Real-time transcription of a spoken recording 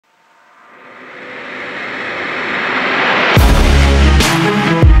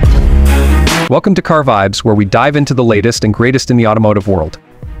Welcome to Car Vibes, where we dive into the latest and greatest in the automotive world.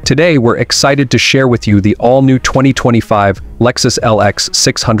 Today, we're excited to share with you the all-new 2025 Lexus LX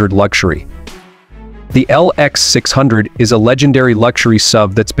 600 Luxury. The LX 600 is a legendary luxury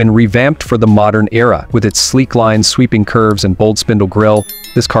SUV that's been revamped for the modern era. With its sleek lines, sweeping curves, and bold spindle grille,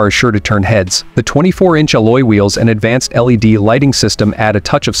 this car is sure to turn heads. The 24-inch alloy wheels and advanced LED lighting system add a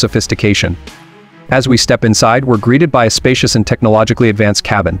touch of sophistication. As we step inside, we're greeted by a spacious and technologically advanced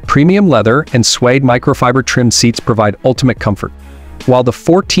cabin. Premium leather and suede microfiber trimmed seats provide ultimate comfort, while the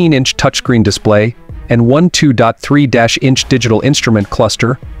 14-inch touchscreen display and 2.3-inch digital instrument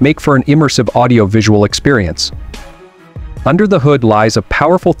cluster make for an immersive audio-visual experience. Under the hood lies a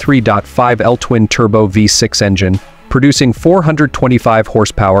powerful 3.5L twin-turbo V6 engine, producing 425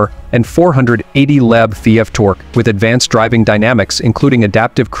 horsepower and 480 lb-ft torque. With advanced driving dynamics including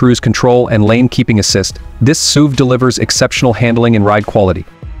adaptive cruise control and lane keeping assist, this SUV delivers exceptional handling and ride quality.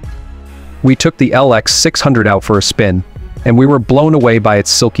 We took the LX 600 out for a spin, and we were blown away by its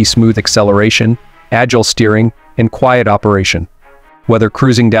silky smooth acceleration, agile steering, and quiet operation. Whether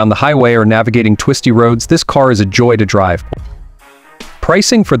cruising down the highway or navigating twisty roads, this car is a joy to drive.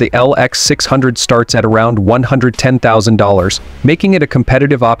 Pricing for the LX 600 starts at around $110,000, making it a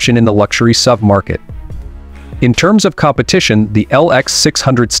competitive option in the luxury SUV market. In terms of competition, the LX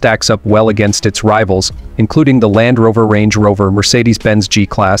 600 stacks up well against its rivals, including the Land Rover Range Rover, Mercedes-Benz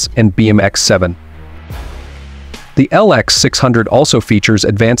G-Class, and BMW X7. The LX 600 also features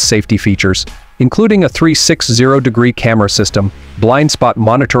advanced safety features, including a 360-degree camera system, blind spot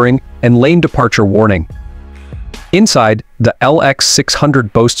monitoring, and lane departure warning. Inside, the LX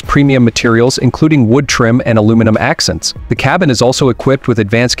 600 boasts premium materials including wood trim and aluminum accents. The cabin is also equipped with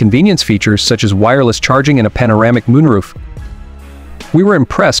advanced convenience features such as wireless charging and a panoramic moonroof. We were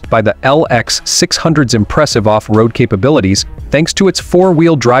impressed by the LX 600's impressive off-road capabilities thanks to its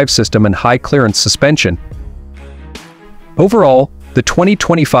four-wheel drive system and high-clearance suspension. Overall, the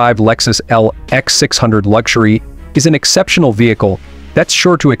 2025 Lexus LX 600 Luxury is an exceptional vehicle that's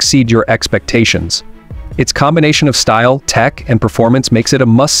sure to exceed your expectations. Its combination of style, tech, and performance makes it a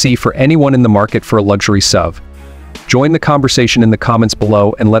must-see for anyone in the market for a luxury SUV. Join the conversation in the comments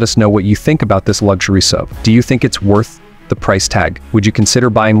below and let us know what you think about this luxury SUV. Do you think it's worth the price tag? Would you consider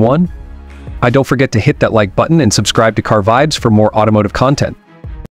buying one? Don't forget to hit that like button and subscribe to Car Vibes for more automotive content.